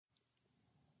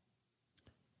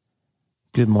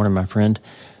Good morning, my friend.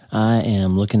 I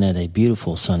am looking at a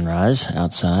beautiful sunrise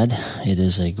outside. It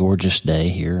is a gorgeous day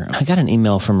here. I got an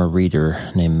email from a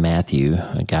reader named Matthew,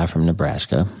 a guy from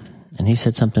Nebraska, and he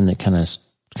said something that kind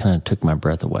of took my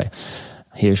breath away.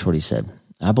 Here's what he said.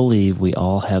 I believe we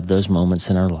all have those moments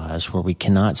in our lives where we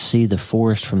cannot see the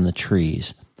forest from the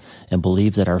trees and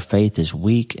believe that our faith is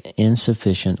weak,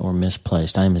 insufficient, or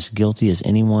misplaced. I am as guilty as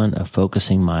anyone of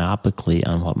focusing myopically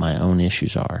on what my own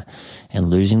issues are and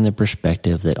losing the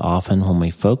perspective that often when we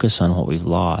focus on what we've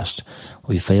lost,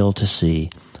 we fail to see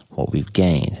what we've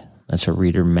gained. That's a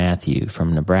reader, Matthew,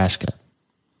 from Nebraska.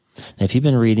 Now, if you've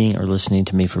been reading or listening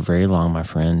to me for very long, my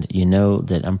friend, you know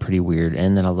that I'm pretty weird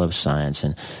and that I love science.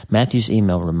 And Matthew's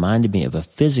email reminded me of a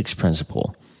physics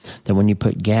principle that when you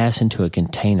put gas into a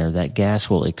container, that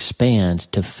gas will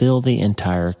expand to fill the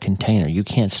entire container. You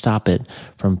can't stop it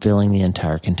from filling the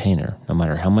entire container. No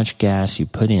matter how much gas you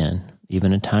put in,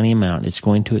 even a tiny amount, it's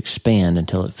going to expand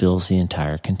until it fills the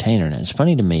entire container. And it's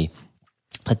funny to me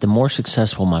that the more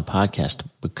successful my podcast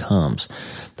becomes,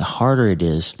 the harder it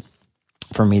is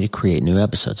for me to create new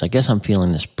episodes. I guess I'm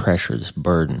feeling this pressure, this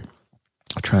burden,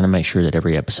 trying to make sure that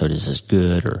every episode is as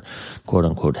good or quote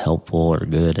unquote helpful or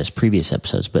good as previous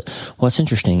episodes. But what's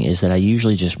interesting is that I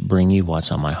usually just bring you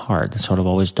what's on my heart. That's what I've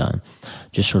always done.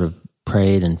 Just sort of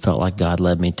prayed and felt like God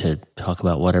led me to talk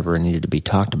about whatever needed to be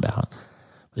talked about.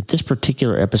 But this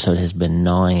particular episode has been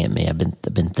gnawing at me. I've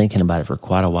been thinking about it for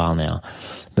quite a while now.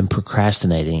 I've been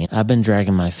procrastinating. I've been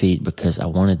dragging my feet because I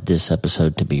wanted this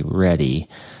episode to be ready,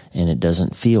 and it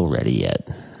doesn't feel ready yet.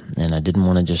 And I didn't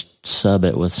want to just sub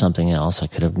it with something else. I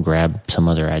could have grabbed some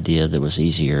other idea that was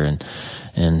easier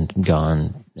and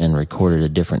gone and recorded a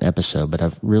different episode. But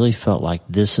I've really felt like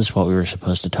this is what we were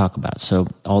supposed to talk about. So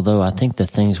although I think the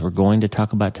things we're going to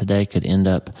talk about today could end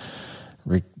up,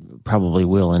 probably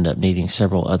will end up needing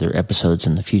several other episodes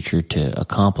in the future to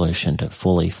accomplish and to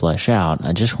fully flesh out,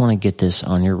 I just want to get this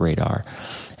on your radar.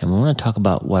 And we want to talk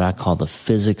about what I call the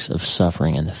physics of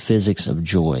suffering and the physics of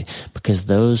joy, because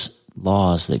those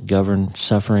laws that govern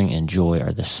suffering and joy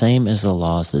are the same as the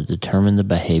laws that determine the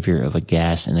behavior of a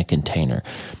gas in a container.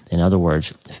 In other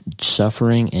words,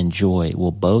 suffering and joy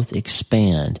will both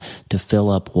expand to fill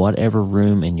up whatever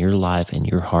room in your life and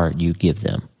your heart you give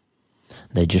them.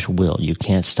 They just will. You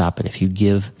can't stop it. If you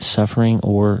give suffering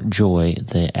or joy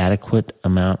the adequate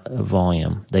amount of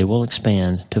volume, they will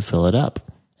expand to fill it up.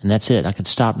 And that's it. I could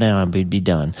stop now and we'd be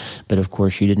done. But of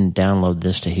course, you didn't download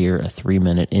this to hear a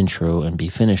 3-minute intro and be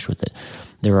finished with it.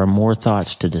 There are more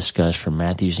thoughts to discuss from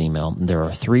Matthew's email. There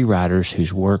are 3 writers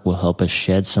whose work will help us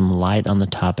shed some light on the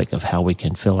topic of how we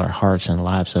can fill our hearts and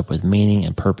lives up with meaning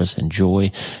and purpose and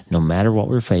joy, no matter what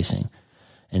we're facing.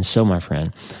 And so, my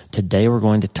friend, today we're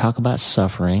going to talk about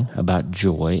suffering, about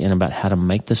joy, and about how to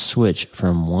make the switch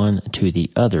from one to the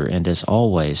other. And as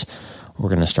always, we're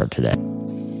going to start today.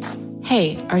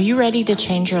 Hey, are you ready to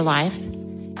change your life?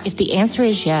 If the answer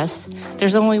is yes,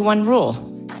 there's only one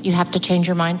rule. You have to change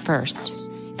your mind first.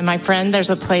 And my friend, there's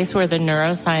a place where the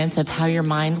neuroscience of how your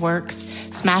mind works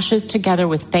smashes together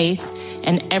with faith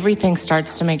and everything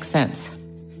starts to make sense.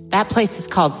 That place is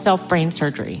called self-brain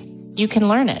surgery. You can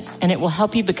learn it, and it will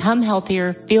help you become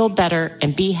healthier, feel better,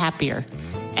 and be happier.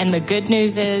 And the good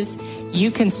news is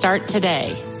you can start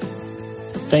today.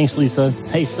 Thanks, Lisa.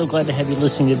 Hey, so glad to have you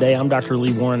listening today. I'm Dr.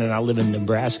 Lee Warren, and I live in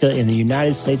Nebraska in the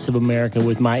United States of America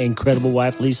with my incredible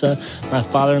wife, Lisa, my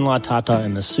father-in-law, Tata,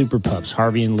 and the super pups,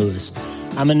 Harvey and Lewis.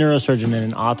 I'm a neurosurgeon and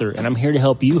an author, and I'm here to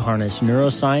help you harness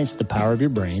neuroscience, the power of your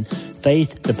brain,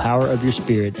 faith, the power of your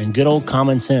spirit, and good old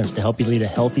common sense to help you lead a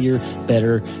healthier,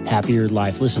 better, happier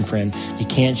life. Listen, friend, you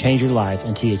can't change your life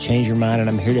until you change your mind, and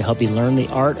I'm here to help you learn the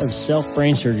art of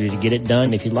self-brain surgery to get it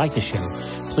done. If you like the show,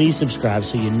 please subscribe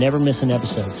so you never miss an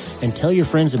episode, and tell your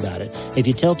friends about it. If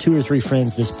you tell 2 or 3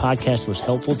 friends this podcast was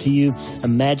helpful to you,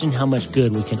 imagine how much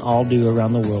good we can all do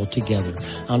around the world together.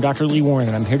 I'm Dr. Lee Warren,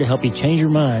 and I'm here to help you change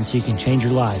your mind so you can change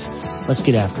your life. Let's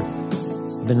get after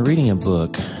it. I've been reading a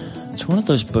book. It's one of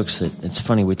those books that, it's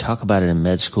funny, we talk about it in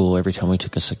med school. Every time we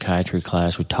took a psychiatry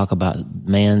class, we talk about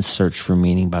Man's Search for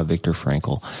Meaning by Viktor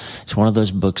Frankl. It's one of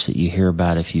those books that you hear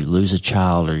about if you lose a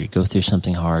child or you go through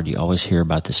something hard, you always hear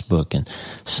about this book. And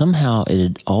somehow it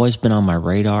had always been on my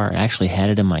radar. I actually had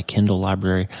it in my Kindle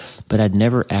library, but I'd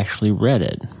never actually read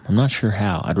it. I'm not sure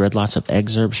how. I'd read lots of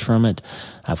excerpts from it.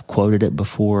 I've quoted it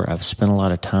before. I've spent a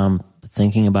lot of time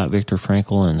thinking about Viktor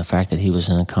Frankl and the fact that he was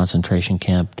in a concentration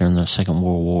camp during the Second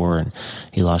World War, and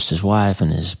he lost his wife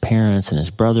and his parents and his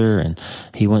brother, and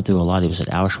he went through a lot. He was at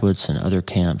Auschwitz and other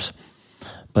camps.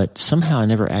 But somehow I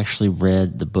never actually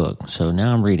read the book. So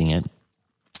now I'm reading it.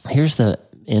 Here's the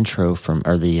intro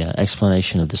or the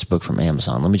explanation of this book from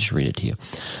Amazon. Let me just read it to you.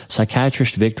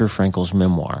 Psychiatrist Viktor Frankl's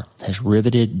memoir has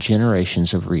riveted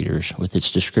generations of readers with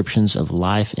its descriptions of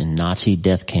life in Nazi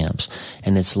death camps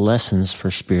and its lessons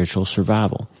for spiritual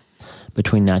survival.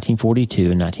 Between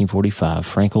 1942 and 1945,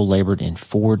 Frankl labored in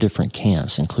 4 different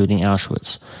camps, including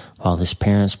Auschwitz, while his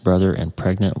parents, brother, and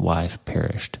pregnant wife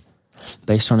perished.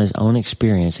 Based on his own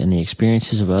experience and the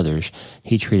experiences of others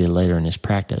he treated later in his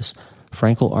practice,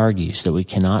 Frankl argues that we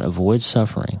cannot avoid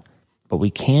suffering, but we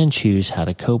can choose how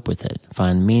to cope with it,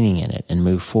 find meaning in it, and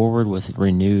move forward with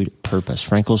renewed purpose.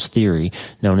 Frankl's theory,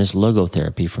 known as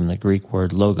logotherapy from the Greek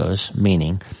word logos,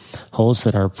 meaning, holds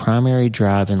that our primary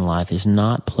drive in life is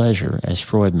not pleasure, as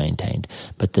Freud maintained,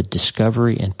 but the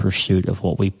discovery and pursuit of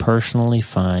what we personally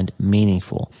find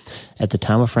meaningful. At the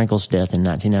time of Frankl's death in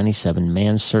 1997,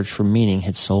 Man's Search for Meaning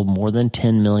had sold more than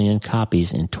 10 million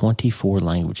copies in 24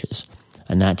 languages.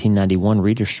 A 1991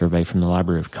 reader survey from the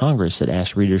Library of Congress that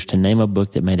asked readers to name a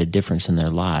book that made a difference in their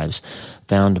lives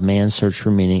found Man's Search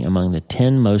for Meaning among the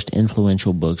 10 most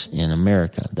influential books in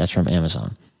America. That's from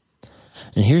Amazon.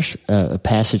 And here's a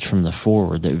passage from the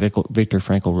foreword that Viktor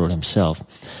Frankl wrote himself.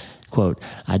 Quote,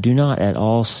 "I do not at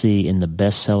all see in the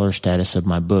bestseller status of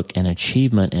my book an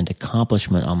achievement and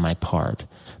accomplishment on my part,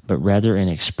 but rather an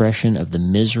expression of the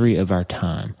misery of our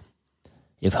time.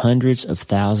 If hundreds of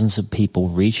thousands of people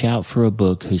reach out for a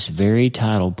book whose very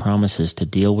title promises to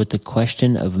deal with the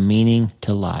question of meaning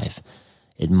to life,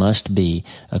 it must be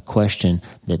a question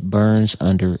that burns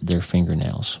under their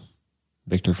fingernails."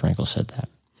 Viktor Frankl said that.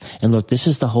 And look, this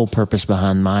is the whole purpose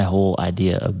behind my whole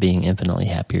idea of being infinitely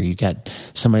happier. You got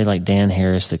somebody like Dan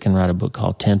Harris that can write a book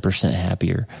called 10%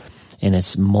 Happier, and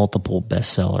it's multiple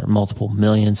bestseller, multiple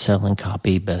million selling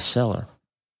copy bestseller.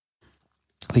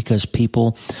 Because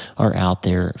people are out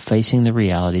there facing the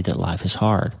reality that life is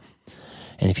hard.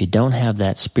 And if you don't have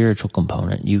that spiritual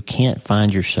component, you can't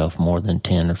find yourself more than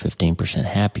 10 or 15%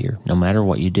 happier, no matter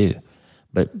what you do.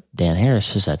 But Dan Harris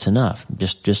says that's enough.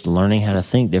 Just learning how to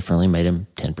think differently made him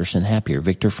 10% happier.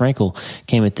 Viktor Frankl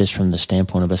came at this from the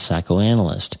standpoint of a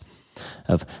psychoanalyst,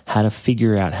 of how to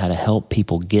figure out how to help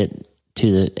people get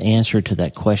to the answer to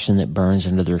that question that burns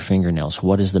under their fingernails.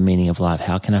 What is the meaning of life?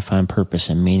 How can I find purpose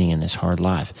and meaning in this hard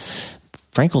life?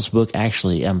 Frankl's book,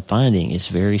 actually, I'm finding, is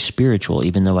very spiritual,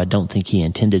 even though I don't think he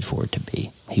intended for it to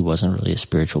be. He wasn't really a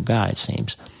spiritual guy, it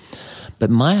seems. But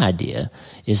my idea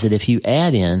is that if you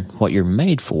add in what you're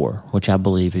made for, which I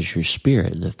believe is your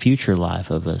spirit, the future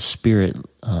life of a spirit,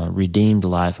 redeemed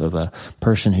life of a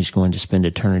person who's going to spend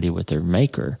eternity with their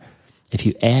maker, if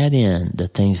you add in the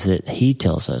things that he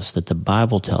tells us, that the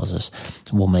Bible tells us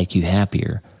will make you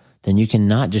happier, then you can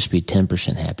not just be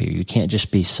 10% happier. You can't just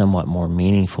be somewhat more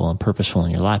meaningful and purposeful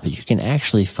in your life, but you can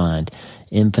actually find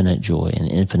infinite joy and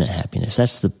infinite happiness.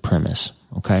 That's the premise,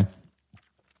 okay?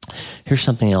 Here's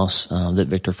something else that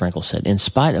Viktor Frankl said. In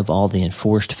spite of all the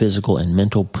enforced physical and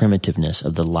mental primitiveness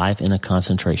of the life in a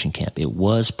concentration camp, it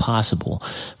was possible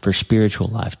for spiritual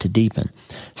life to deepen.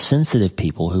 Sensitive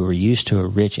people who were used to a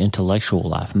rich intellectual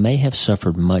life may have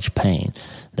suffered much pain.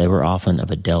 They were often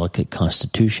of a delicate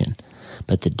constitution.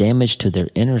 But the damage to their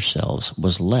inner selves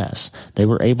was less. They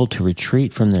were able to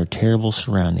retreat from their terrible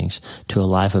surroundings to a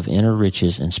life of inner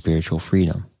riches and spiritual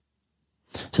freedom.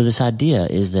 So this idea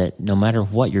is that no matter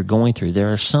what you're going through,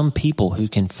 there are some people who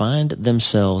can find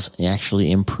themselves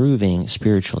actually improving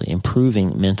spiritually,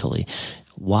 improving mentally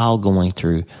while going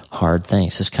through hard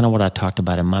things. That's kind of what I talked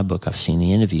about in my book. I've seen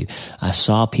the interview. I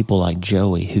saw people like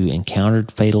Joey who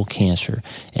encountered fatal cancer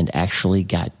and actually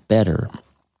got better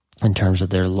in terms of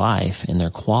their life and their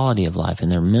quality of life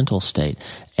and their mental state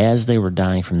as they were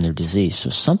dying from their disease. So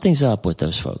something's up with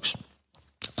those folks.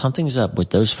 Something's up with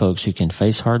those folks who can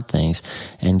face hard things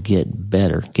and get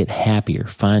better, get happier,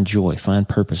 find joy, find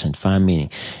purpose, and find meaning.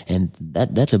 And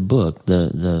that's a book.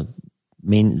 The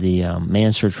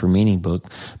Man's Search for Meaning book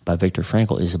by Viktor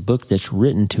Frankl is a book that's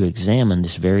written to examine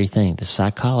this very thing, the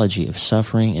psychology of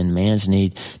suffering and man's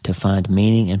need to find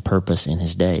meaning and purpose in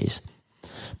his days.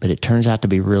 But it turns out to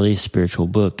be really a spiritual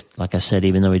book. Like I said,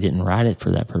 even though he didn't write it for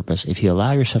that purpose, if you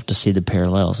allow yourself to see the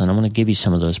parallels, and I'm going to give you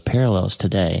some of those parallels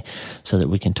today so that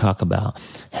we can talk about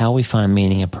how we find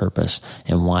meaning and purpose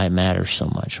and why it matters so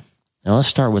much. Now let's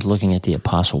start with looking at the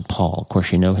Apostle Paul. Of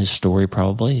course, you know his story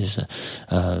probably. He's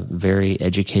a very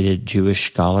educated Jewish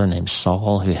scholar named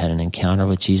Saul who had an encounter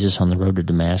with Jesus on the road to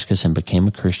Damascus and became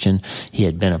a Christian. He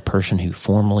had been a person who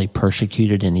formerly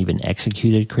persecuted and even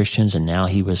executed Christians, and now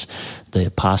he was the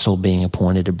apostle being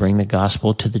appointed to bring the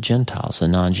gospel to the Gentiles, the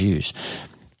non-Jews.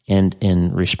 And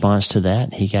in response to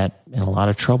that, he got in a lot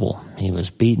of trouble. He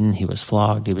was beaten, he was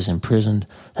flogged, he was imprisoned.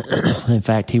 In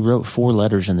fact, he wrote 4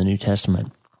 letters in the New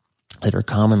Testament that are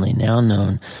commonly now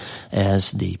known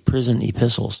as the prison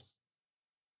epistles.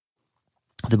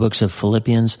 The books of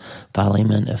Philippians,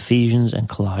 Philemon, Ephesians, and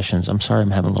Colossians. I'm sorry,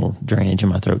 I'm having a little drainage in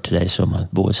my throat today, so my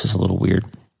voice is a little weird.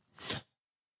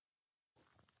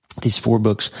 These 4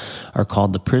 books are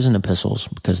called the prison epistles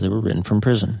because they were written from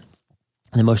prison.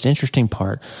 And the most interesting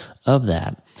part of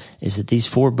that is that these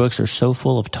 4 books are so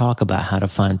full of talk about how to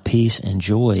find peace and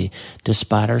joy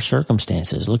despite our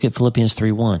circumstances. Look at Philippians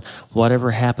 3:1.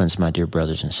 Whatever happens, my dear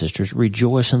brothers and sisters,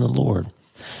 rejoice in the Lord.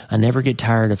 I never get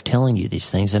tired of telling you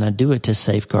these things, and I do it to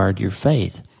safeguard your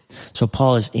faith. So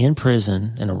Paul is in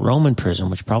prison, in a Roman prison,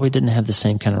 which probably didn't have the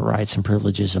same kind of rights and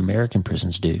privileges American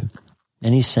prisons do.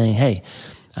 And he's saying, hey,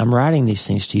 I'm writing these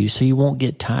things to you so you won't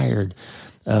get tired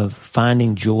of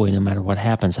finding joy no matter what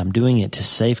happens. I'm doing it to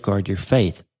safeguard your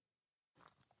faith.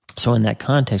 So in that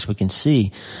context, we can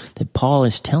see that Paul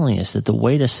is telling us that the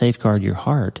way to safeguard your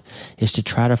heart is to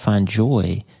try to find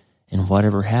joy in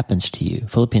whatever happens to you.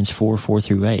 Philippians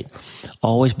 4:4-8.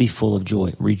 Always be full of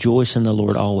joy. Rejoice in the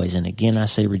Lord always. And again, I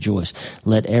say rejoice.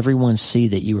 Let everyone see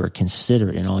that you are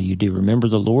considerate in all you do. Remember,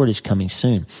 the Lord is coming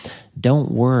soon.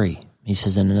 Don't worry. He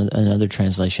says in another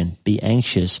translation, be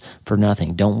anxious for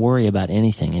nothing. Don't worry about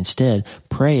anything. Instead,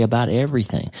 pray about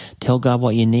everything. Tell God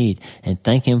what you need and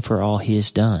thank Him for all He has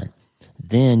done.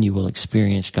 Then you will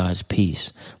experience God's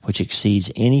peace, which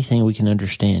exceeds anything we can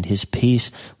understand. His peace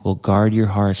will guard your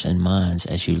hearts and minds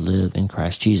as you live in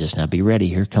Christ Jesus. Now be ready.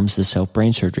 Here comes the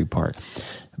self-brain surgery part.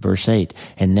 Verse 8,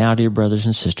 and now, dear brothers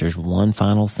and sisters, one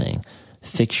final thing.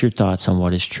 Fix your thoughts on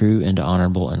what is true and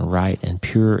honorable and right and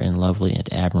pure and lovely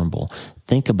and admirable.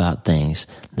 Think about things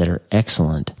that are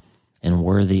excellent and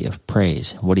worthy of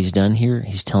praise. What he's done here,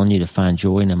 he's telling you to find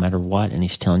joy no matter what, and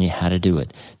he's telling you how to do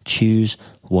it. Choose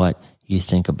what you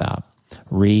think about.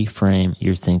 Reframe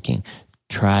your thinking.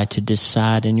 Try to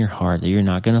decide in your heart that you're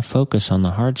not going to focus on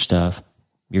the hard stuff.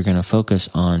 You're going to focus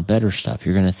on better stuff.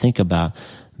 You're going to think about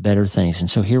better things. And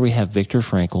so here we have Viktor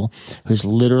Frankl, who's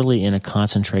literally in a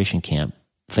concentration camp,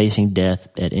 facing death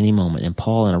at any moment, and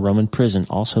Paul in a Roman prison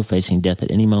also facing death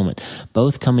at any moment,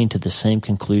 both coming to the same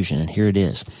conclusion. And here it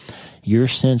is. Your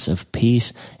sense of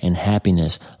peace and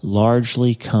happiness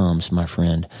largely comes, my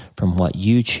friend, from what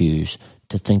you choose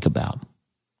to think about.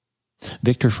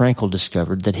 Viktor Frankl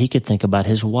discovered that he could think about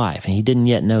his wife, and he didn't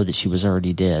yet know that she was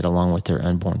already dead along with their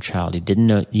unborn child. He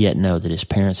didn't yet know that his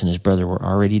parents and his brother were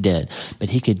already dead, but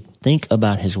he could think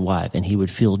about his wife, and he would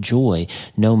feel joy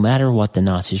no matter what the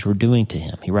Nazis were doing to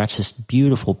him. He writes this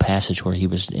beautiful passage where he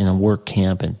was in a work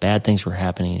camp and bad things were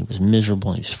happening. He was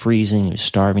miserable, he was freezing, he was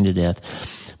starving to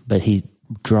death, but he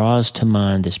draws to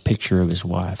mind this picture of his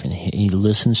wife, and he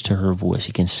listens to her voice.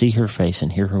 He can see her face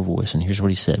and hear her voice, and here's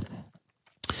what he said.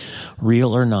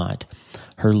 Real or not,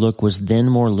 her look was then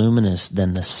more luminous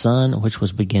than the sun which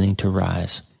was beginning to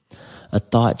rise. A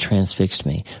thought transfixed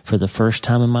me. For the first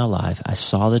time in my life, I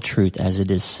saw the truth as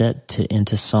it is set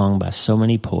into song by so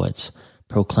many poets,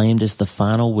 proclaimed as the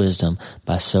final wisdom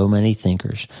by so many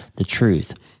thinkers, the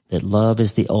truth that love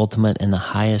is the ultimate and the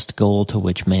highest goal to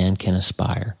which man can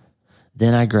aspire.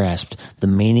 Then I grasped the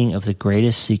meaning of the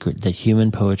greatest secret that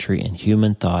human poetry and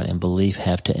human thought and belief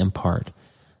have to impart.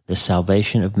 The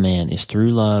salvation of man is through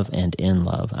love and in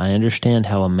love. I understand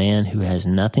how a man who has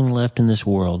nothing left in this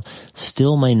world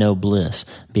still may know bliss,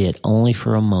 be it only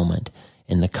for a moment,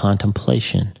 in the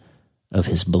contemplation of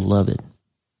his beloved.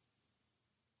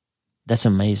 That's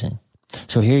amazing.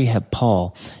 So here you have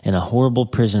Paul in a horrible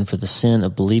prison for the sin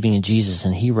of believing in Jesus,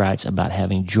 and he writes about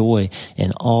having joy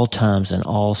in all times and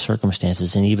all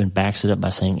circumstances, and even backs it up by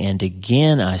saying, and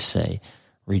again I say,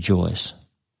 rejoice.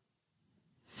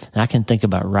 I can think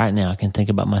about right now, I can think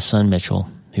about my son Mitchell,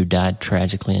 who died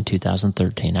tragically in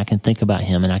 2013. I can think about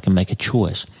him and I can make a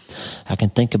choice. I can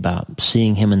think about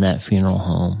seeing him in that funeral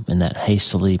home, in that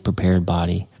hastily prepared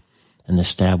body, and the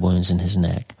stab wounds in his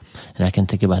neck. And I can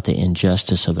think about the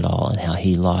injustice of it all and how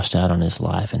he lost out on his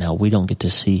life and how we don't get to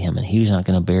see him, and he's not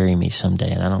going to bury me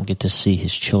someday, and I don't get to see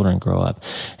his children grow up,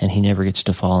 and he never gets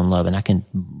to fall in love. And I can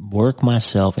work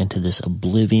myself into this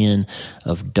oblivion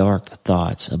of dark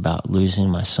thoughts about losing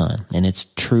my son. And it's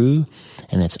true,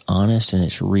 and it's honest, and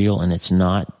it's real, and it's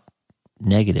not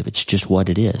negative. It's just what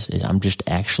it is. I'm just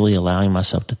actually allowing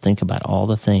myself to think about all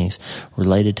the things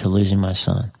related to losing my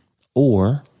son.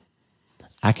 Or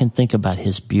I can think about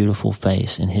his beautiful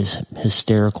face and his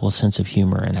hysterical sense of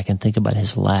humor, and I can think about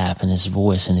his laugh and his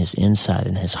voice and his insight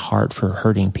and his heart for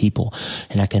hurting people,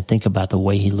 and I can think about the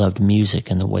way he loved music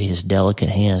and the way his delicate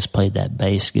hands played that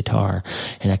bass guitar,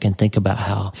 and I can think about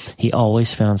how he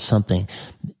always found something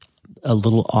a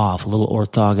little off, a little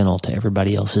orthogonal to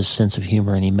everybody else's sense of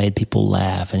humor, and he made people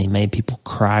laugh, and he made people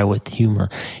cry with humor,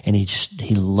 and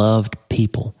he loved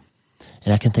people.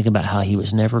 And I can think about how he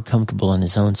was never comfortable in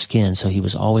his own skin, so he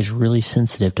was always really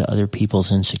sensitive to other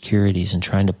people's insecurities and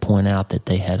trying to point out that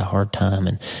they had a hard time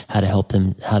and how to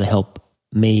help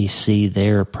me see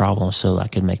their problems so I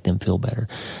could make them feel better.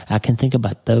 I can think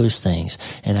about those things,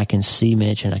 and I can see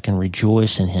Mitch, and I can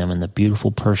rejoice in him and the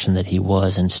beautiful person that he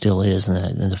was and still is,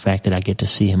 and the fact that I get to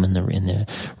see him in the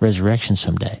resurrection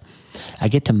someday. I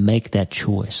get to make that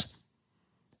choice.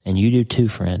 And you do too,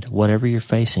 friend. Whatever you're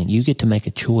facing, you get to make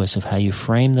a choice of how you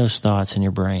frame those thoughts in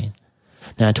your brain.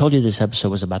 Now, I told you this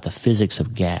episode was about the physics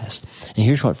of gas. And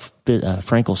here's what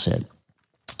Frankl said.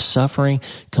 Suffering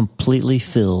completely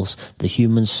fills the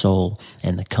human soul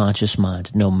and the conscious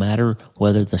mind, no matter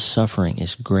whether the suffering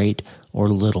is great or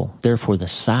little. Therefore, the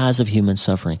size of human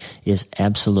suffering is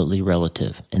absolutely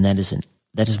relative. And that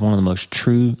is one of the most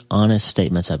true, honest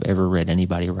statements I've ever read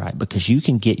anybody write, because you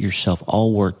can get yourself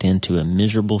all worked into a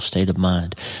miserable state of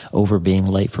mind over being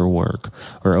late for work,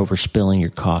 or over spilling your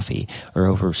coffee, or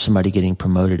over somebody getting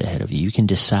promoted ahead of you. You can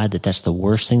decide that that's the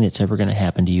worst thing that's ever going to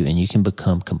happen to you, and you can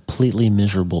become completely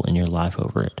miserable in your life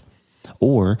over it.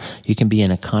 Or you can be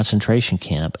in a concentration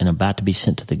camp and about to be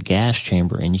sent to the gas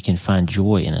chamber, and you can find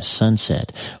joy in a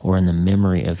sunset or in the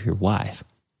memory of your wife.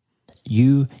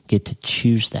 You get to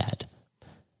choose that.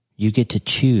 You get to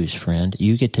choose, friend.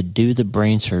 You get to do the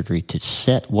brain surgery to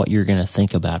set what you're going to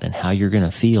think about and how you're going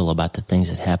to feel about the things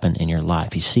that happen in your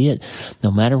life. You see it? No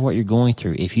matter what you're going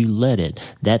through, if you let it,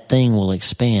 that thing will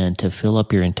expand to fill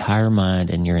up your entire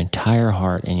mind and your entire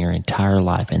heart and your entire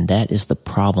life. And that is the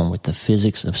problem with the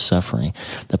physics of suffering.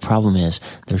 The problem is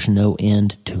there's no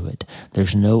end to it.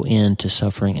 There's no end to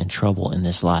suffering and trouble in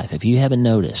this life. If you haven't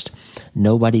noticed,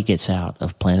 nobody gets out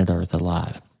of planet Earth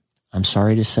alive. I'm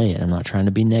sorry to say it. I'm not trying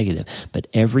to be negative, but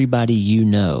everybody you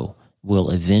know will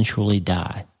eventually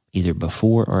die, either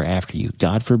before or after you.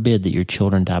 God forbid that your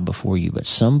children die before you, but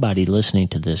somebody listening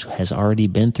to this has already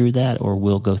been through that or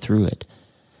will go through it.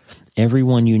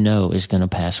 Everyone you know is going to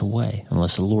pass away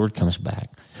unless the Lord comes back.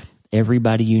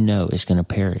 Everybody you know is going to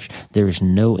perish. There is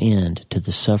no end to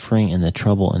the suffering and the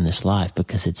trouble in this life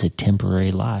because it's a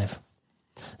temporary life.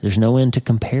 There's no end to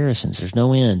comparisons. There's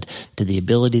no end to the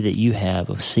ability that you have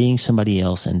of seeing somebody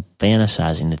else and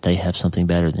fantasizing that they have something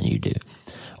better than you do,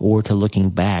 or to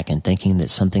looking back and thinking that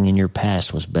something in your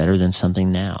past was better than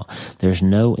something now. There's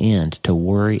no end to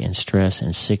worry and stress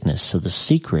and sickness. So the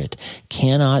secret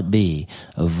cannot be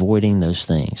avoiding those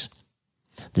things.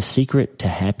 The secret to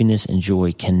happiness and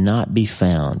joy cannot be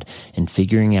found in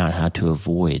figuring out how to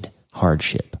avoid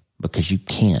hardship, because you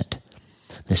can't.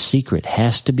 The secret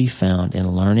has to be found in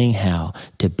learning how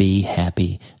to be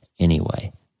happy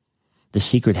anyway. The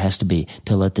secret has to be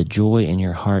to let the joy in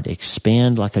your heart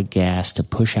expand like a gas to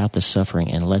push out the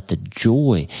suffering, and let the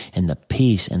joy and the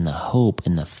peace and the hope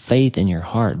and the faith in your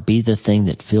heart be the thing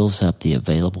that fills up the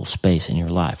available space in your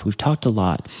life. We've talked a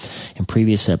lot in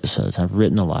previous episodes. I've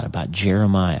written a lot about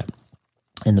Jeremiah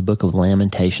in the book of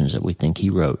Lamentations that we think he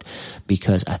wrote,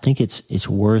 because I think it's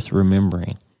worth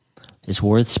remembering. It's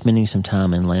worth spending some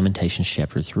time in Lamentations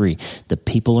chapter 3. The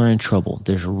people are in trouble.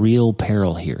 There's real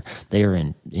peril here. They are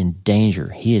in danger.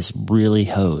 He is really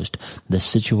hosed. The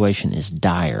situation is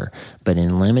dire. But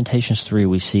in Lamentations 3,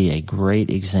 we see a great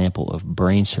example of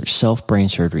self-brain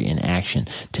surgery in action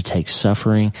to take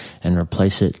suffering and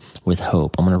replace it with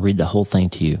hope. I'm going to read the whole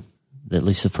thing to you, at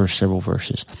least the first several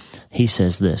verses. He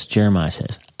says this, Jeremiah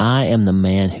says, "I am the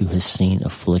man who has seen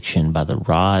affliction by the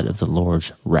rod of the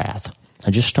Lord's wrath."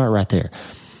 Now just start right there.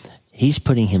 He's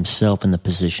putting himself in the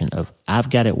position of, I've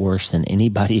got it worse than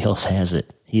anybody else has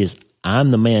it.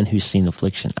 I'm the man who's seen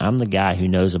affliction. I'm the guy who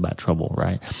knows about trouble,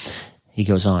 right? He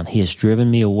goes on, "He has driven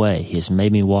me away. He has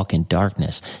made me walk in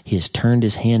darkness. He has turned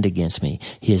his hand against me.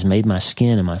 He has made my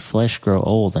skin and my flesh grow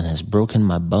old and has broken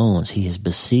my bones. He has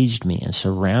besieged me and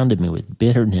surrounded me with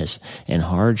bitterness and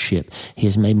hardship. He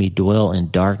has made me dwell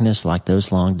in darkness like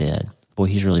those long dead." Boy,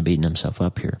 he's really beating himself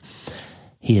up here.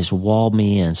 "He has walled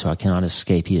me in so I cannot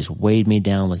escape. He has weighed me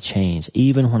down with chains.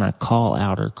 Even when I call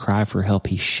out or cry for help,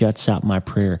 he shuts out my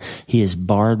prayer. He has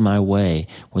barred my way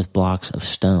with blocks of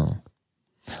stone.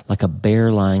 Like a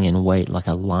bear lying in wait, like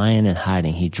a lion in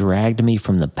hiding, he dragged me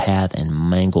from the path and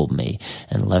mangled me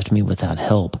and left me without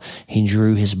help. He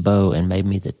drew his bow and made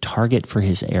me the target for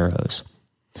his arrows.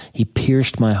 He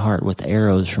pierced my heart with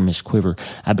arrows from his quiver.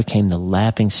 I became the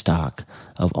laughingstock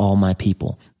of all my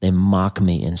people. They mock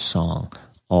me in song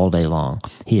all day long.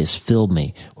 He has filled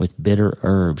me with bitter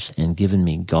herbs and given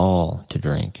me gall to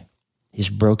drink." He's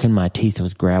broken my teeth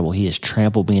with gravel. He has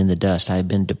trampled me in the dust. I have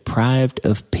been deprived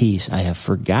of peace. I have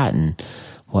forgotten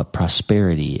what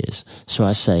prosperity is. So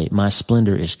I say, my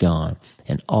splendor is gone,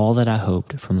 and all that I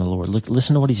hoped from the Lord. Look,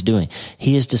 listen to what he's doing.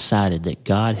 He has decided that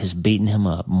God has beaten him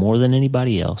up more than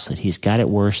anybody else, that he's got it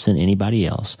worse than anybody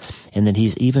else, and that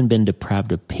he's even been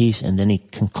deprived of peace. And then he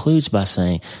concludes by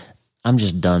saying, I'm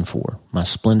just done for. My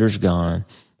splendor's gone.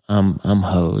 I'm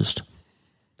hosed.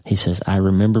 He says, I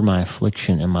remember my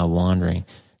affliction and my wandering.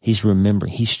 He's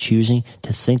remembering. He's choosing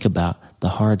to think about the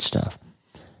hard stuff.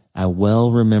 I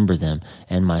well remember them,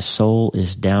 and my soul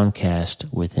is downcast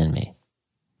within me.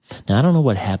 Now, I don't know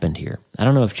what happened here. I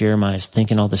don't know if Jeremiah is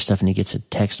thinking all this stuff and he gets a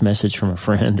text message from a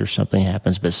friend or something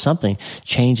happens, but something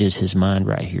changes his mind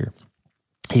right here.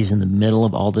 He's in the middle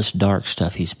of all this dark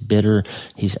stuff. He's bitter,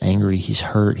 he's angry, he's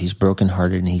hurt, he's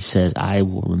brokenhearted, and he says, I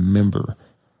will remember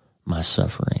my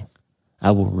suffering. I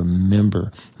will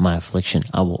remember my affliction.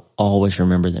 I will always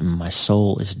remember that my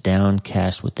soul is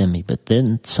downcast within me. But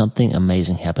then something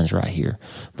amazing happens right here.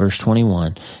 Verse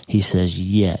 21, he says,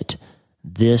 yet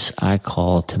this I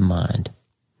call to mind,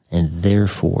 and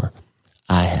therefore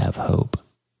I have hope.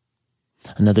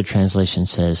 Another translation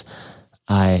says,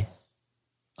 I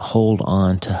hold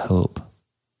on to hope.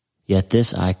 Yet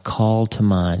this I call to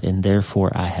mind, and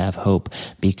therefore I have hope.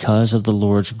 Because of the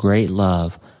Lord's great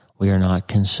love, we are not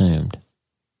consumed.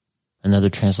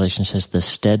 Another translation says, the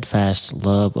steadfast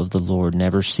love of the Lord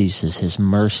never ceases. His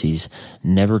mercies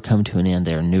never come to an end.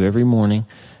 They are new every morning.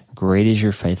 Great is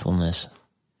your faithfulness.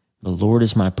 The Lord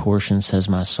is my portion, says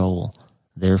my soul.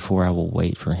 Therefore I will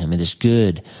wait for him. It is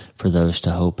good for those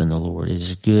to hope in the Lord. It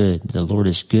is good. The Lord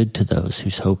is good to those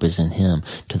whose hope is in him,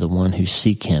 to the one who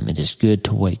seek him. It is good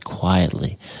to wait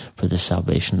quietly for the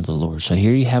salvation of the Lord. So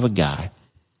here you have a guy,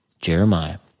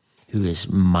 Jeremiah, who is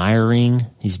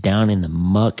he's down in the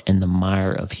muck and the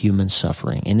mire of human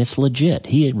suffering. And it's legit.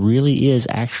 He really is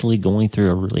actually going through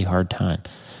a really hard time.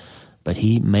 But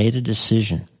he made a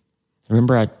decision.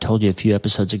 Remember I told you a few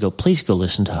episodes ago, please go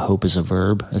listen to Hope is a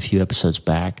Verb a few episodes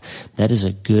back. That is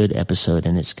a good episode,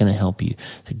 and it's going to help you.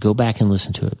 So go back and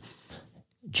listen to it.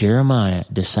 Jeremiah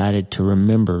decided to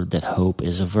remember that hope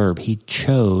is a verb. He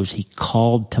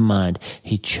called to mind.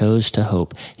 He chose to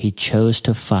hope. He chose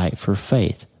to fight for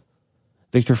faith.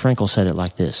 Viktor Frankl said it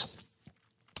like this.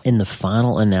 In the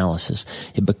final analysis,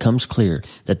 it becomes clear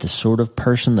that the sort of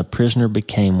person the prisoner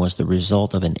became was the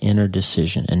result of an inner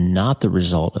decision and not the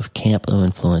result of camp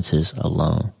influences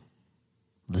alone.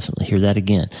 Listen, hear that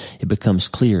again. It becomes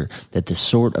clear that the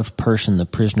sort of person the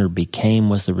prisoner became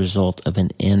was the result of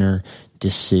an inner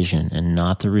decision and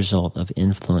not the result of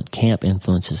camp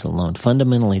influences alone.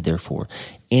 Fundamentally, therefore,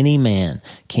 any man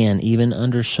can, even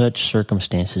under such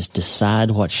circumstances,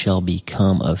 decide what shall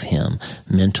become of him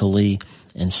mentally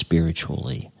and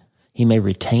spiritually. He may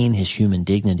retain his human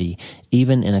dignity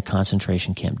even in a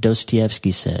concentration camp.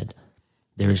 Dostoevsky said,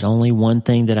 there is only one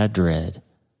thing that I dread,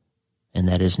 and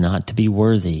that is not to be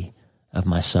worthy of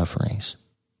my sufferings.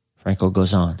 Frankl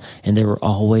goes on, and there were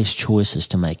always choices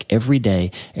to make. Every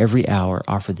day, every hour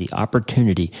offered the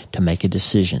opportunity to make a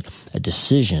decision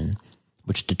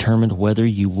which determined whether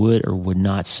you would or would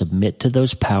not submit to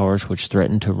those powers which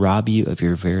threatened to rob you of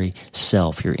your very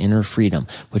self, your inner freedom,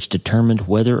 which determined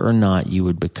whether or not you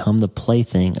would become the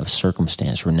plaything of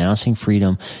circumstance, renouncing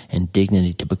freedom and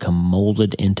dignity to become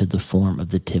molded into the form of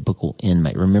the typical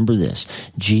inmate. Remember this,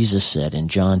 Jesus said in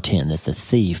John 10 that the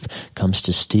thief comes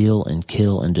to steal and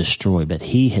kill and destroy, but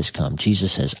he has come.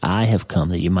 Jesus says, I have come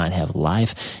that you might have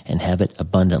life and have it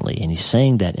abundantly. And he's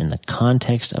saying that in the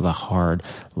context of a hard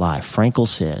life. Frankl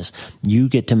says, you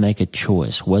get to make a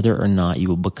choice whether or not you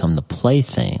will become the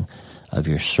plaything of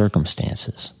your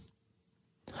circumstances.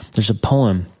 There's a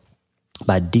poem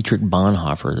by Dietrich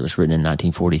Bonhoeffer that was written in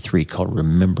 1943 called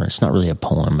Remembrance. Not really a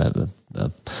poem,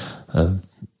 a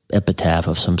epitaph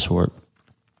of some sort.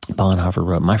 Bonhoeffer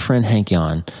wrote, my friend Hank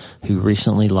Jan, who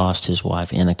recently lost his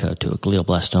wife Innika to a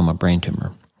glioblastoma brain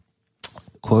tumor,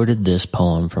 quoted this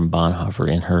poem from Bonhoeffer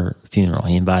in her funeral.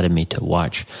 He invited me to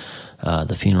watch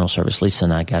the funeral service. Lisa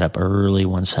and I got up early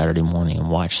one Saturday morning and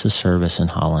watched the service in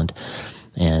Holland,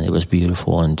 and it was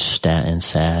beautiful and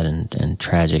sad and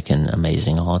tragic and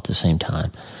amazing all at the same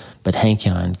time. But Hank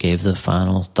Jan gave the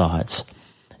final thoughts,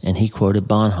 and he quoted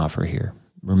Bonhoeffer here.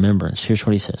 Remembrance. Here's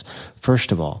what he says.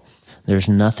 First of all, there's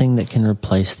nothing that can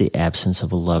replace the absence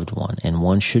of a loved one, and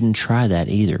one shouldn't try that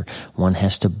either. One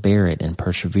has to bear it and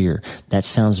persevere. That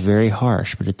sounds very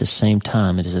harsh, but at the same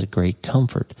time, it is a great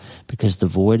comfort, because the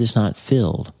void is not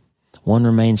filled. One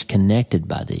remains connected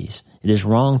by these. It is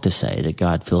wrong to say that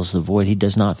God fills the void. He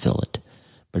does not fill it,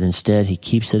 but instead he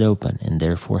keeps it open and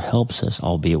therefore helps us,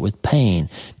 albeit with pain,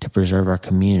 to preserve our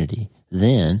community.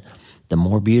 Then, the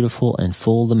more beautiful and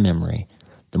full the memory,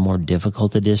 the more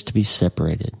difficult it is to be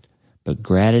separated. But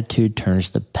gratitude turns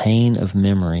the pain of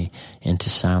memory into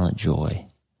silent joy.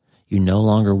 You no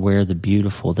longer wear the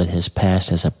beautiful that has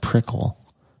passed as a prickle,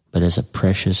 but as a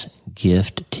precious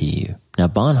gift to you. Now,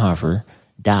 Bonhoeffer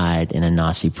died in a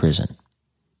Nazi prison.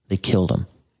 They killed him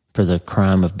for the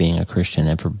crime of being a Christian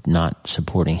and for not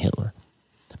supporting Hitler.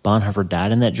 Bonhoeffer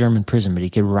died in that German prison, but he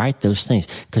could write those things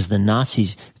because the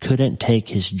Nazis couldn't take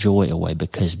his joy away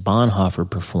because Bonhoeffer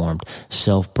performed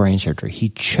self-brain surgery. He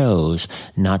chose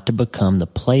not to become the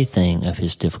plaything of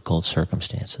his difficult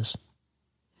circumstances.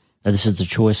 Now, this is the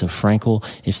choice of Frankl.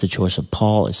 It's the choice of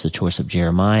Paul. It's the choice of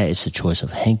Jeremiah. It's the choice of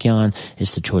Henkion.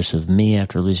 It's the choice of me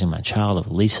after losing my child,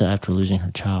 of Lisa after losing her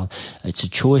child. It's a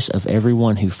choice of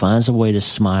everyone who finds a way to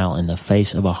smile in the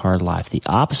face of a hard life. The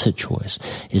opposite choice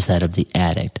is that of the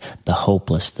addict, the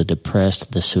hopeless, the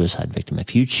depressed, the suicide victim.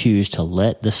 If you choose to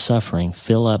let the suffering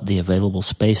fill up the available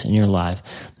space in your life,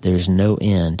 there is no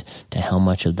end to how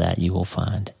much of that you will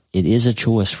find. It is a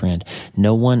choice, friend.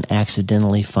 No one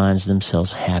accidentally finds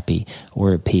themselves happy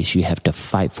or at peace. You have to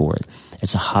fight for it.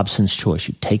 It's a Hobson's choice.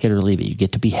 You take it or leave it. You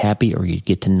get to be happy or you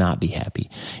get to not be happy.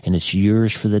 And it's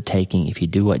yours for the taking. If you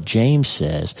do what James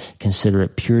says, consider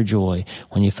it pure joy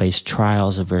when you face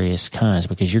trials of various kinds,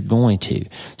 because you're going to.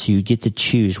 So you get to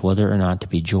choose whether or not to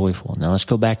be joyful. Now let's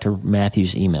go back to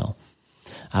Matthew's email.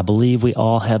 I believe we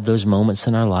all have those moments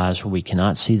in our lives where we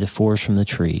cannot see the forest from the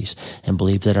trees and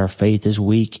believe that our faith is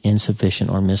weak, insufficient,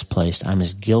 or misplaced. I'm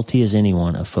as guilty as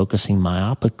anyone of focusing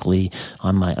myopically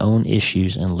on my own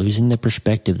issues and losing the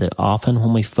perspective that often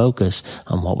when we focus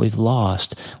on what we've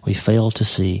lost, we fail to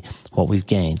see what we've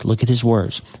gained. Look at his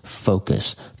words: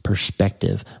 focus,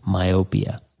 perspective,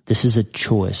 myopia. This is a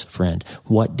choice, friend.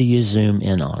 What do you zoom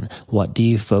in on? What do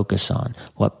you focus on?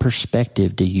 What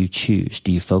perspective do you choose?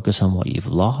 Do you focus on what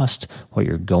you've lost, what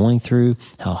you're going through,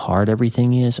 how hard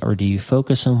everything is? Or do you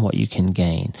focus on what you can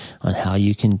gain, on how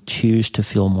you can choose to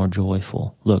feel more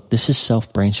joyful? Look, this is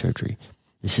self-brain surgery.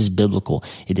 This is biblical.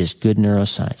 It is good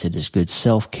neuroscience. It is good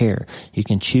self-care. You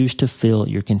can choose to fill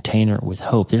your container with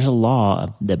hope. There's a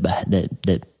law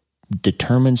that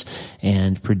determines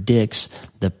and predicts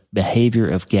the behavior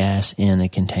of gas in a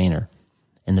container.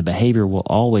 And the behavior will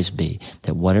always be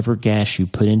that whatever gas you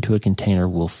put into a container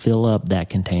will fill up that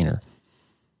container.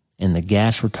 And the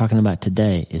gas we're talking about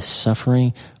today is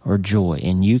suffering or joy.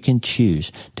 And you can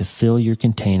choose to fill your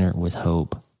container with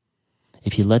hope.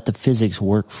 If you let the physics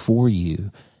work for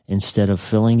you, instead of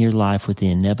filling your life with the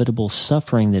inevitable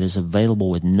suffering that is available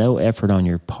with no effort on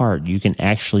your part, you can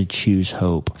actually choose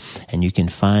hope, and you can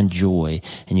find joy,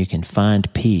 and you can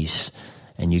find peace,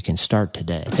 and you can start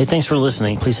today. Hey, thanks for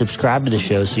listening. Please subscribe to the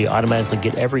show so you automatically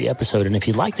get every episode. And if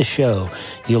you like the show,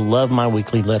 you'll love my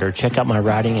weekly letter. Check out my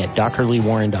writing at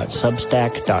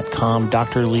drleewarren.substack.com,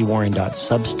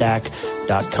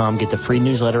 drleewarren.substack.com. Get the free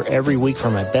newsletter every week for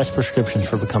my best prescriptions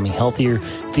for becoming healthier,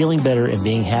 feeling better, and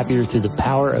being happier through the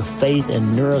power of faith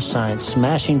and neuroscience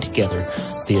smashing together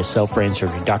via self-brain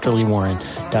surgery.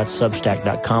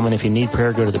 drleewarren.substack.com. And if you need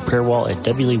prayer, go to the prayer wall at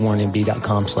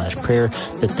wleewarrenmd.com/prayer.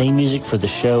 The theme music for the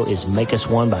show is Make Us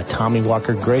One by Tommy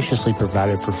Walker, graciously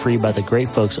provided for free by the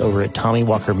great folks over at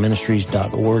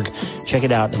TommyWalkerMinistries.org. Check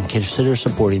it out and consider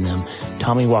supporting them.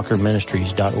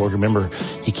 TommyWalkerMinistries.org. Remember,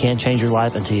 you can't change your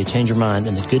life until you change your mind.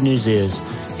 And the good news is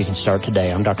you can start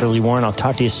today. I'm Dr. Lee Warren. I'll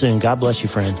talk to you soon. God bless you,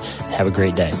 friend. Have a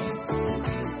great day.